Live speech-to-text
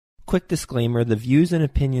quick disclaimer, the views and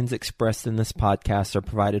opinions expressed in this podcast are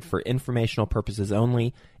provided for informational purposes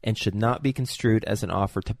only and should not be construed as an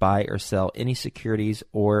offer to buy or sell any securities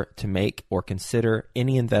or to make or consider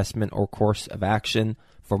any investment or course of action.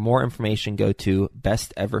 For more information, go to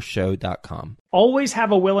bestevershow.com. Always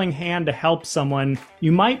have a willing hand to help someone.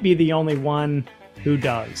 You might be the only one who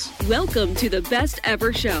does. Welcome to the Best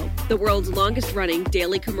Ever Show, the world's longest running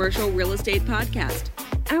daily commercial real estate podcast.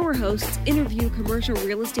 Our hosts interview commercial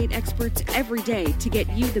real estate experts every day to get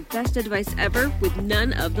you the best advice ever with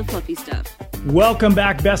none of the fluffy stuff. Welcome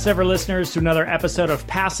back, Best Ever listeners, to another episode of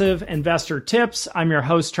Passive Investor Tips. I'm your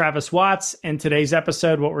host, Travis Watts, and today's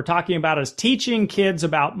episode, what we're talking about is teaching kids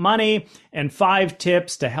about money and 5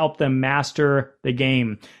 tips to help them master the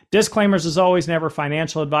game. Disclaimers, as always, never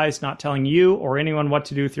financial advice, not telling you or anyone what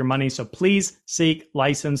to do with your money, so please seek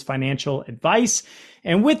licensed financial advice.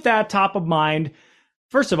 And with that top of mind,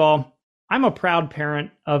 first of all, I'm a proud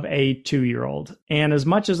parent of a 2-year-old. And as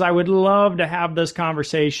much as I would love to have this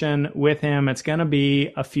conversation with him, it's going to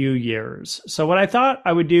be a few years. So what I thought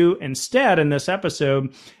I would do instead in this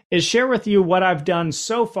episode is share with you what I've done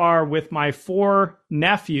so far with my 4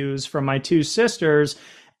 nephews from my 2 sisters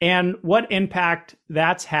and what impact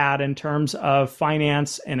that's had in terms of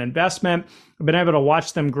finance and investment. I've been able to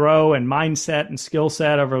watch them grow in mindset and skill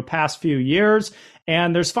set over the past few years.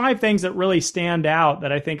 And there's 5 things that really stand out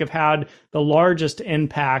that I think have had the largest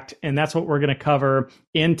impact. And that's what we're going to cover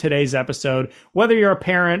in today's episode. Whether you're a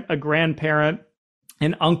parent, a grandparent,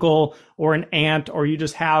 an uncle, or an aunt, or you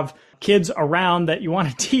just have kids around that you want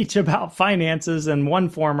to teach about finances in one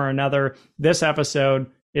form or another, this episode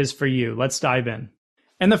is for you. Let's dive in.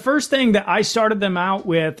 And the first thing that I started them out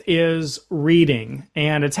with is reading.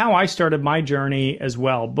 And it's how I started my journey as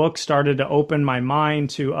well. Books started to open my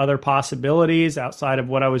mind to other possibilities outside of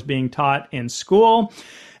what I was being taught in school.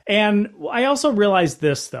 And I also realized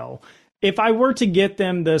this, though. If I were to get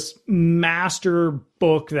them this master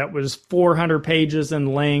book that was 400 pages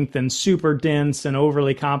in length and super dense and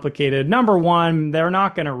overly complicated, number one, they're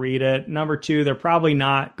not going to read it. Number two, they're probably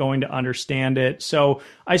not going to understand it. So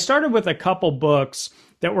I started with a couple books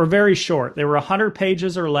that were very short. They were 100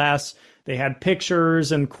 pages or less. They had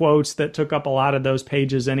pictures and quotes that took up a lot of those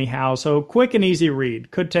pages anyhow. So quick and easy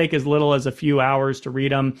read. Could take as little as a few hours to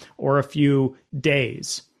read them or a few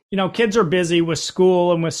days. You know, kids are busy with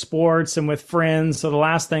school and with sports and with friends. So the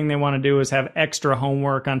last thing they want to do is have extra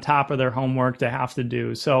homework on top of their homework to have to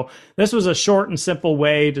do. So this was a short and simple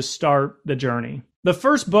way to start the journey. The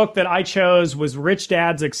first book that I chose was Rich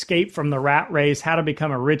Dad's Escape from the Rat Race, How to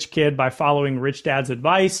Become a Rich Kid by Following Rich Dad's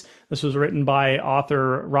Advice. This was written by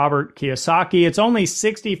author Robert Kiyosaki. It's only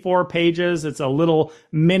 64 pages. It's a little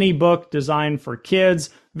mini book designed for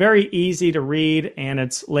kids. Very easy to read, and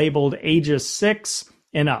it's labeled ages 6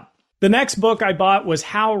 and up. The next book I bought was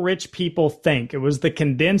How Rich People Think. It was the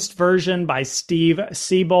condensed version by Steve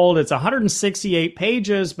Siebold. It's 168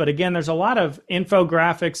 pages, but again, there's a lot of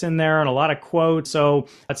infographics in there and a lot of quotes. So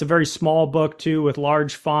it's a very small book too with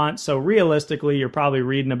large font. So realistically, you're probably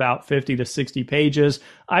reading about 50 to 60 pages.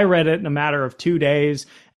 I read it in a matter of 2 days.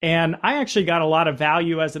 And I actually got a lot of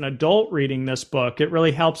value as an adult reading this book. It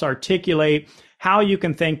really helps articulate how you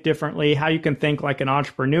can think differently, how you can think like an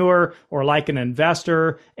entrepreneur or like an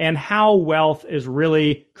investor, and how wealth is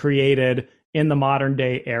really created in the modern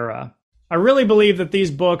day era. I really believe that these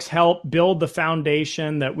books help build the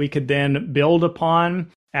foundation that we could then build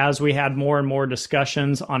upon as we had more and more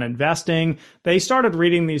discussions on investing. They started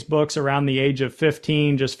reading these books around the age of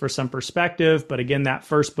 15, just for some perspective. But again, that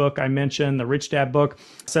first book I mentioned, the Rich Dad book,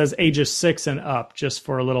 says ages 6 and up, just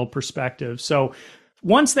for a little perspective. So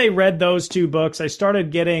once they read those 2 books, I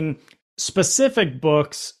started getting specific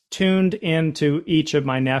books tuned into each of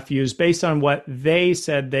my nephews based on what they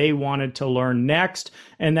said they wanted to learn next.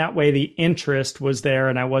 And that way the interest was there,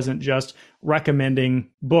 and I wasn't just recommending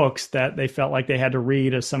books that they felt like they had to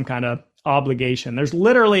read as some kind of obligation. There's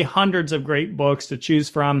literally hundreds of great books to choose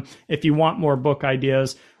from. If you want more book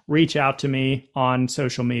ideas, reach out to me on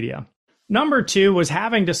social media. Number 2 was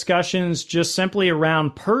having discussions just simply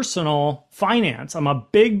around personal finance. I'm a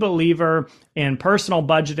big believer in personal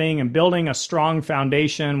budgeting and building a strong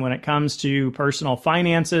foundation when it comes to personal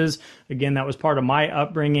finances. Again, that was part of my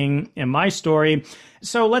upbringing and my story.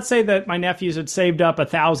 So let's say that my nephews had saved up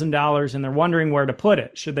 $1,000 and they're wondering where to put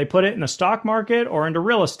it. Should they put it in the stock market or into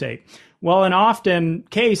real estate? Well, in often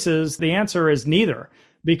cases, the answer is neither,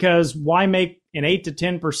 because why make an 8 to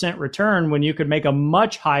 10% return when you could make a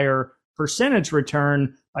much higher percentage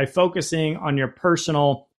return by focusing on your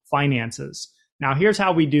personal finances? Now, here's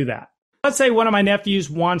how we do that. Let's say one of my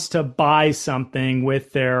nephews wants to buy something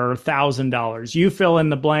with their $1,000. You fill in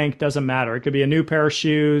the blank, doesn't matter. It could be a new pair of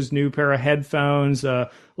shoes, new pair of headphones,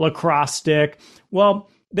 a lacrosse stick. Well,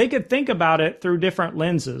 they could think about it through different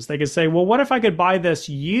lenses. They could say, well, what if I could buy this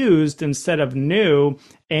used instead of new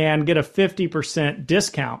and get a 50%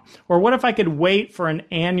 discount? Or what if I could wait for an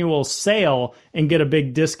annual sale and get a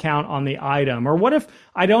big discount on the item? Or what if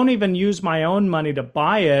I don't even use my own money to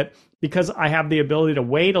buy it because I have the ability to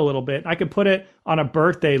wait a little bit? I could put it on a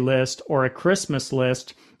birthday list or a Christmas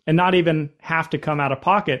list and not even have to come out of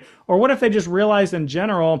pocket. Or what if they just realize in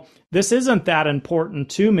general, this isn't that important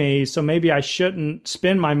to me, so maybe I shouldn't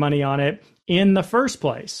spend my money on it in the first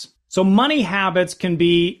place? So money habits can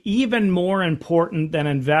be even more important than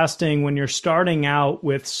investing when you're starting out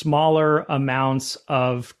with smaller amounts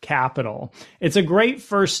of capital. It's a great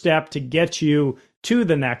first step to get you to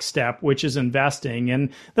the next step, which is investing. And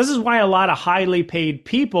this is why a lot of highly paid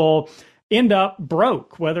people end up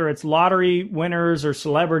broke, whether it's lottery winners or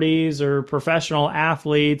celebrities or professional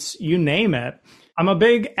athletes, you name it. I'm a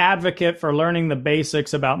big advocate for learning the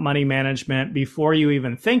basics about money management before you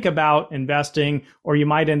even think about investing, or you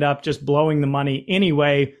might end up just blowing the money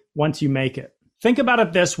anyway once you make it. Think about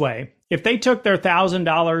it this way. If they took their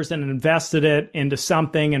 $1,000 and invested it into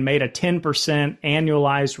something and made a 10%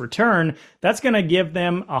 annualized return, that's going to give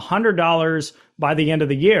them $100 by the end of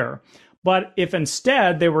the year. But if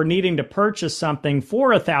instead they were needing to purchase something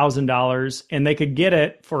for $1,000 and they could get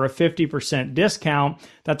it for a 50% discount,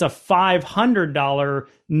 that's a $500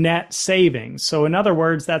 net savings. So in other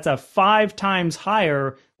words, that's a 5 times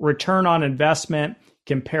higher return on investment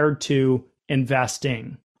compared to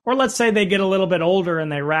investing. Or let's say they get a little bit older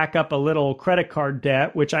and they rack up a little credit card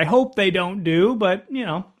debt, which I hope they don't do, but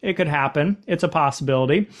it could happen. It's a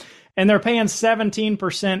possibility. And they're paying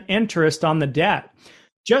 17% interest on the debt.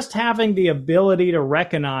 Just having the ability to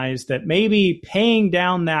recognize that maybe paying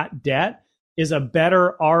down that debt is a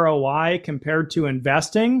better ROI compared to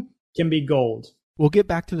investing can be gold. We'll get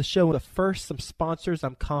back to the show, but first, some sponsors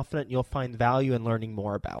I'm confident you'll find value in learning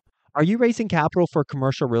more about. Are you raising capital for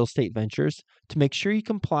commercial real estate ventures? To make sure you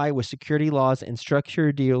comply with security laws and structure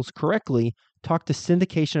your deals correctly, talk to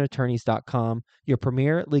syndicationattorneys.com, your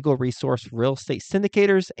premier legal resource for real estate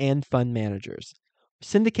syndicators and fund managers.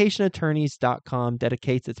 Syndicationattorneys.com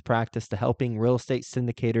dedicates its practice to helping real estate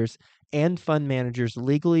syndicators and fund managers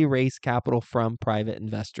legally raise capital from private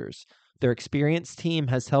investors. Their experienced team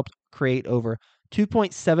has helped create over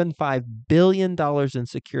 $2.75 billion in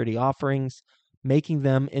security offerings, making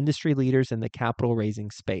them industry leaders in the capital raising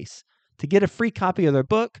space. To get a free copy of their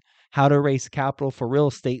book, How to Raise Capital for Real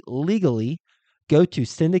Estate Legally, go to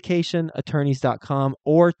syndicationattorneys.com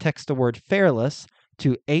or text the word FAIRLESS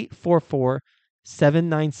to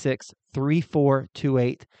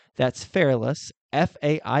 844-796-3428. That's FAIRLESS,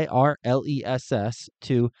 FAIRLESS,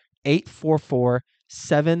 to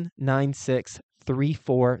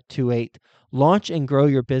 844-796-3428. Launch and grow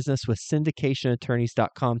your business with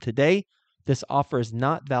syndicationattorneys.com today. This offer is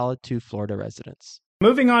not valid to Florida residents.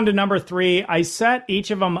 Moving on to number 3, I set each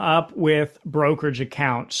of them up with brokerage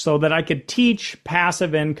accounts so that I could teach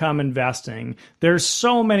passive income investing. There's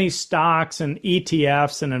so many stocks and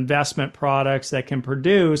ETFs and investment products that can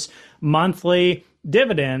produce monthly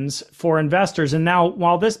dividends for investors. And now,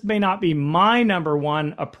 while this may not be my number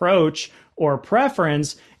one approach or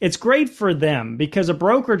preference, it's great for them because a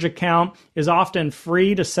brokerage account is often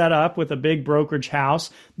free to set up with a big brokerage house.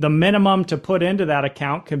 The minimum to put into that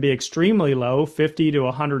account can be extremely low, $50 to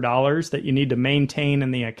 $100 that you need to maintain in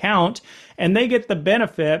the account. And they get the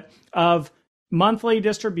benefit of monthly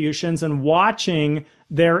distributions and watching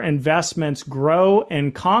their investments grow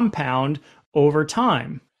and compound over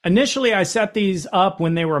time. Initially, I set these up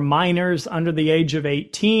when they were minors under the age of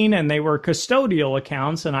 18, and they were custodial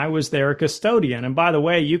accounts, and I was their custodian. And by the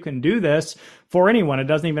way, you can do this for anyone. It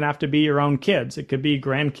doesn't even have to be your own kids. It could be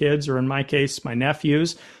grandkids, or in my case, my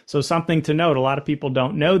nephews. So something to note, a lot of people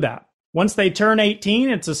don't know that. Once they turn 18,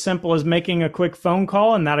 it's as simple as making a quick phone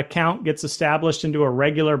call, and that account gets established into a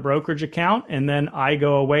regular brokerage account, and then I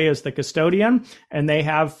go away as the custodian, and they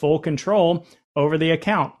have full control over the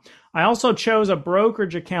account. I also chose a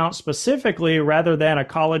brokerage account specifically rather than a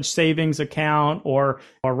college savings account or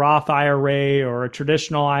a Roth IRA or a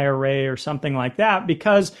traditional IRA or something like that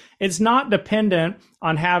because it's not dependent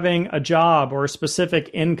on having a job or a specific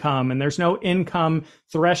income, and there's no income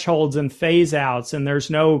thresholds and phase outs, and there's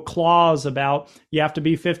no clause about you have to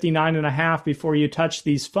be 59 and a half before you touch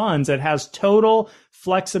these funds. It has total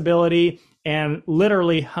flexibility and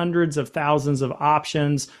literally hundreds of thousands of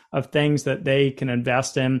options of things that they can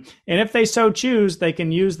invest in. And if they so choose, they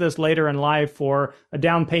can use this later in life for a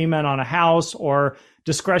down payment on a house or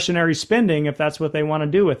discretionary spending if that's what they want to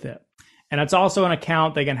do with it. And it's also an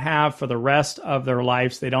account they can have for the rest of their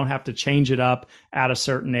lives. They don't have to change it up at a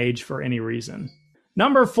certain age for any reason.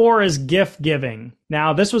 Number 4 is gift giving.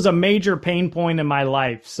 Now, this was a major pain point in my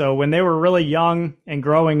life. So when they were really young and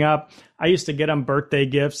growing up, I used to get them birthday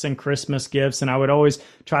gifts and Christmas gifts, and I would always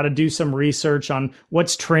try to do some research on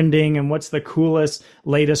what's trending and what's the coolest,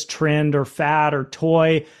 latest trend or fad or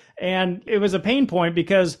toy. And it was a pain point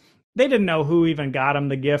because they didn't know who even got them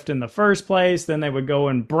the gift in the first place. Then they would go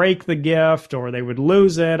and break the gift or they would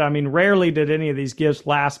lose it. I mean, rarely did any of these gifts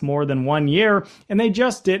last more than 1 year, and they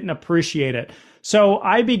just didn't appreciate it. So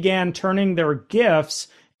I began turning their gifts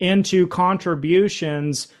into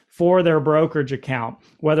contributions for their brokerage account.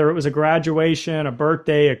 Whether it was a graduation, a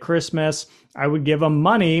birthday, a Christmas, I would give them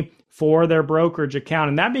money for their brokerage account.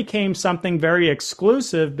 And that became something very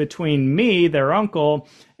exclusive between me, their uncle,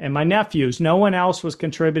 and my nephews. No one else was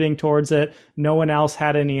contributing towards it. No one else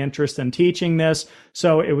had any interest in teaching this.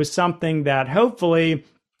 So it was something that hopefully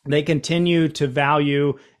they continue to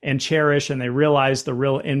value and cherish, and they realize the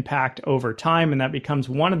real impact over time. And that becomes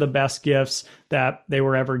one of the best gifts that they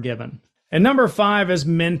were ever given. And number 5 is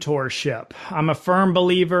mentorship. I'm a firm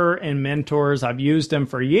believer in mentors. I've used them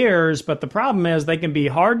for years, but the problem is they can be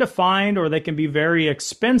hard to find or they can be very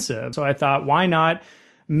expensive. So I thought, why not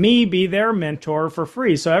me be their mentor for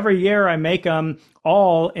free? So every year I make them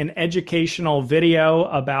all an educational video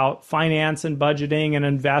about finance and budgeting and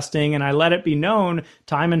investing. And I let it be known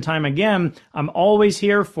time and time again, I'm always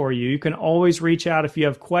here for you. You can always reach out if you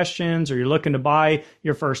have questions or you're looking to buy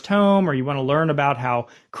your first home or you want to learn about how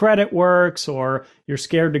credit works or you're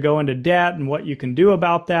scared to go into debt and what you can do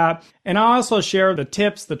about that. And I also share the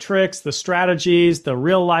tips, the tricks, the strategies, the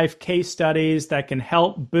real life case studies that can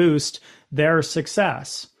help boost their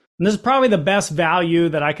success. And this is probably the best value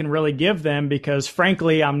that I can really give them because,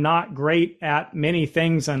 frankly, I'm not great at many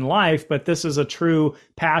things in life, but this is a true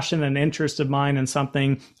passion and interest of mine and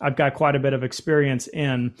something I've got quite a bit of experience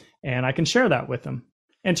in, and I can share that with them.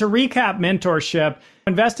 And to recap mentorship,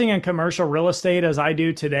 investing in commercial real estate as I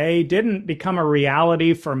do today didn't become a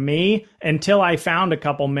reality for me until I found a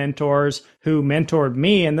couple mentors who mentored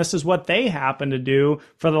me. And this is what they happen to do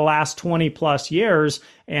for the last 20 plus years.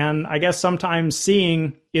 And I guess sometimes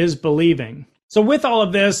seeing is believing. So with all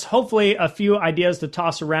of this, hopefully a few ideas to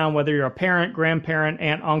toss around, whether you're a parent, grandparent,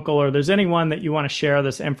 aunt, uncle, or there's anyone that you want to share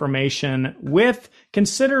this information with,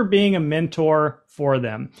 consider being a mentor for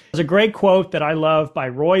them. There's a great quote that I love by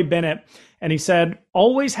Roy Bennett, and he said,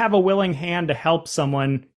 always have a willing hand to help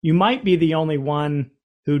someone. You might be the only one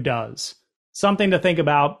who does. Something to think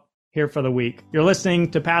about here for the week. You're listening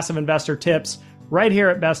to Passive Investor Tips right here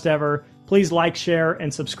at Best Ever. Please like, share,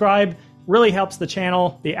 and subscribe. Really helps the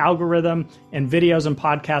channel, the algorithm, and videos and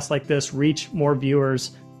podcasts like this reach more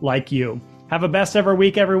viewers like you. Have a best ever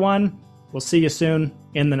week, everyone. We'll see you soon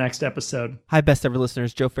in the next episode. Hi, Best Ever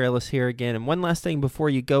listeners. Joe Fairless here again. And one last thing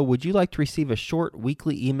before you go, would you like to receive a short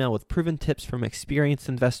weekly email with proven tips from experienced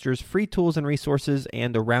investors, free tools and resources,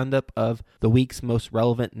 and a roundup of the week's most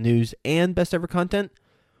relevant news and Best Ever content?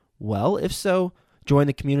 Well, if so, join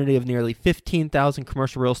the community of nearly 15,000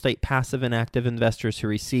 commercial real estate passive and active investors who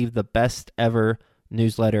receive the Best Ever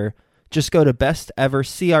newsletter. Just go to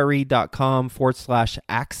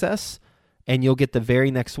bestevercre.com/access and you'll get the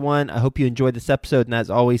very next one. I hope you enjoyed this episode. And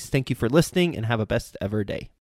as always, thank you for listening and have a best ever day.